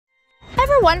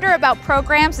wonder about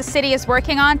programs the city is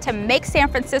working on to make San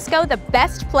Francisco the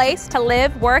best place to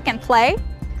live, work, and play?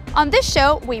 On this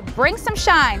show, we bring some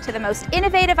shine to the most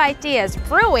innovative ideas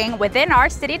brewing within our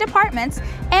city departments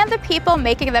and the people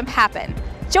making them happen.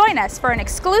 Join us for an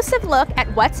exclusive look at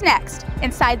what's next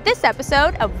inside this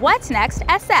episode of What's Next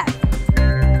SF.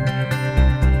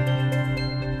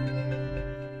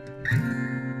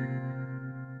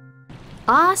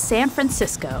 San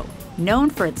Francisco. Known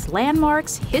for its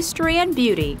landmarks, history, and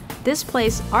beauty, this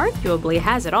place arguably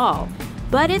has it all.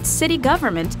 But its city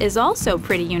government is also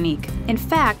pretty unique. In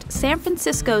fact, San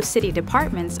Francisco city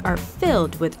departments are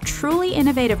filled with truly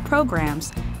innovative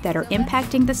programs that are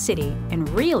impacting the city in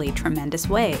really tremendous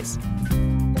ways.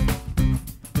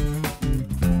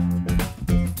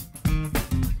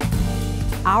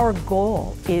 Our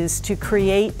goal is to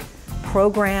create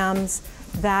programs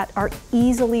that are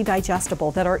easily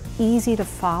digestible, that are easy to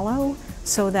follow,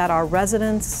 so that our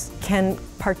residents can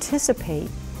participate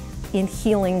in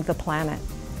healing the planet.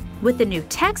 With the new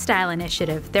Textile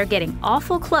Initiative, they're getting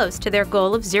awful close to their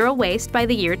goal of zero waste by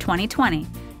the year 2020.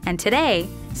 And today,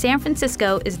 San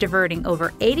Francisco is diverting over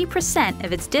 80%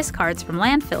 of its discards from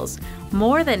landfills,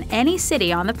 more than any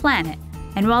city on the planet.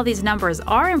 And while these numbers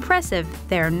are impressive,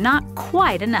 they're not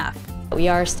quite enough. We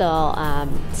are still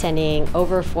sending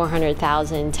over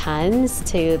 400,000 tons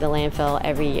to the landfill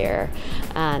every year.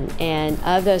 And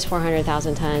of those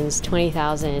 400,000 tons,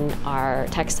 20,000 are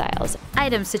textiles.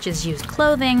 Items such as used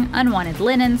clothing, unwanted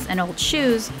linens, and old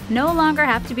shoes no longer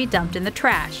have to be dumped in the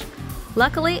trash.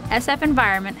 Luckily, SF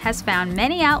Environment has found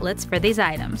many outlets for these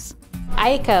items.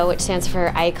 ICO, which stands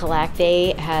for I Collect,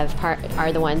 they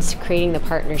are the ones creating the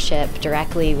partnership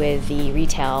directly with the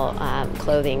retail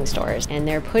clothing stores. And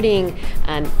they're putting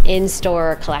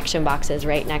in-store collection boxes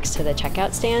right next to the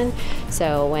checkout stand.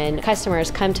 So when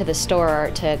customers come to the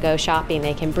store to go shopping,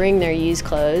 they can bring their used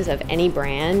clothes of any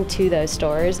brand to those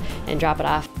stores and drop it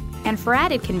off. And for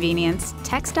added convenience,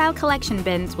 textile collection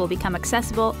bins will become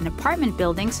accessible in apartment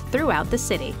buildings throughout the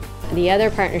city. The other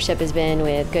partnership has been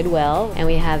with Goodwill, and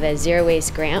we have a zero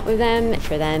waste grant with them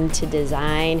for them to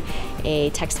design a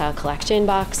textile collection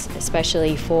box,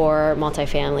 especially for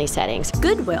multifamily settings.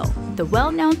 Goodwill, the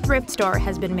well-known thrift store,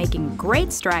 has been making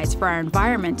great strides for our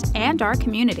environment and our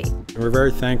community. We're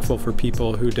very thankful for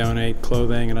people who donate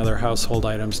clothing and other household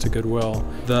items to Goodwill.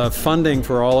 The funding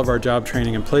for all of our job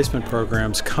training and placement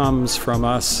programs comes from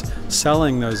us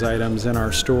selling those items in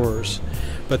our stores.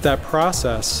 But that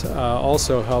process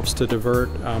also helps to divert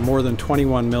more than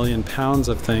 21 million pounds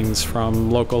of things from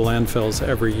local landfills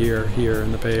every year here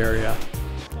in the Bay Area.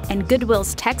 And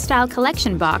Goodwill's textile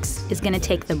collection box is going to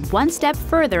take them one step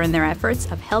further in their efforts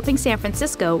of helping San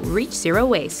Francisco reach zero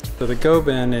waste. So the Go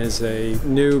Bin is a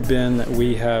new bin that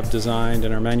we have designed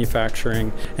in our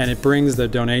manufacturing, and it brings the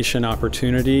donation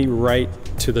opportunity right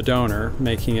to the donor,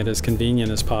 making it as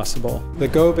convenient as possible. The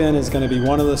Go Bin is going to be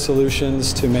one of the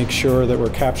solutions to make sure that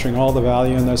we're capturing all the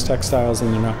value in those textiles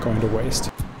and they're not going to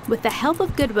waste. With the help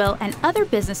of Goodwill and other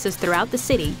businesses throughout the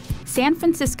city, San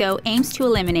Francisco aims to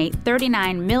eliminate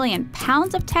 39 million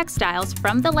pounds of textiles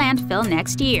from the landfill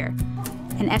next year.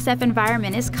 And SF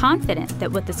Environment is confident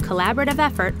that with this collaborative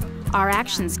effort, our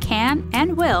actions can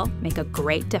and will make a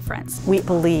great difference. We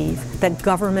believe that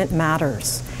government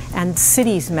matters and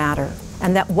cities matter,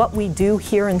 and that what we do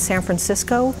here in San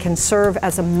Francisco can serve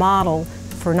as a model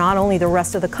for not only the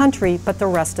rest of the country, but the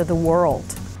rest of the world.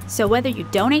 So whether you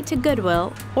donate to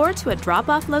Goodwill or to a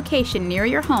drop-off location near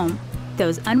your home,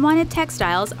 those unwanted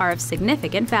textiles are of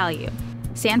significant value.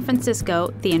 San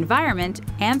Francisco, the environment,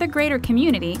 and the greater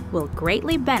community will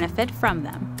greatly benefit from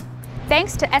them.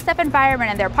 Thanks to SF Environment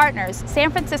and their partners,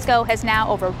 San Francisco has now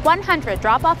over 100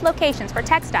 drop-off locations for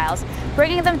textiles,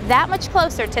 bringing them that much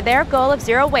closer to their goal of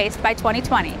zero waste by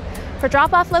 2020. For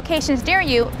drop-off locations near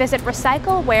you, visit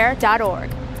recyclewhere.org.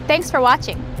 Thanks for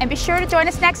watching, and be sure to join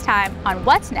us next time on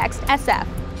What's Next SF.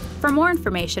 For more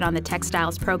information on the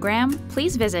Textiles program,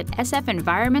 please visit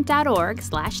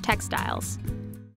sfenvironment.org/textiles.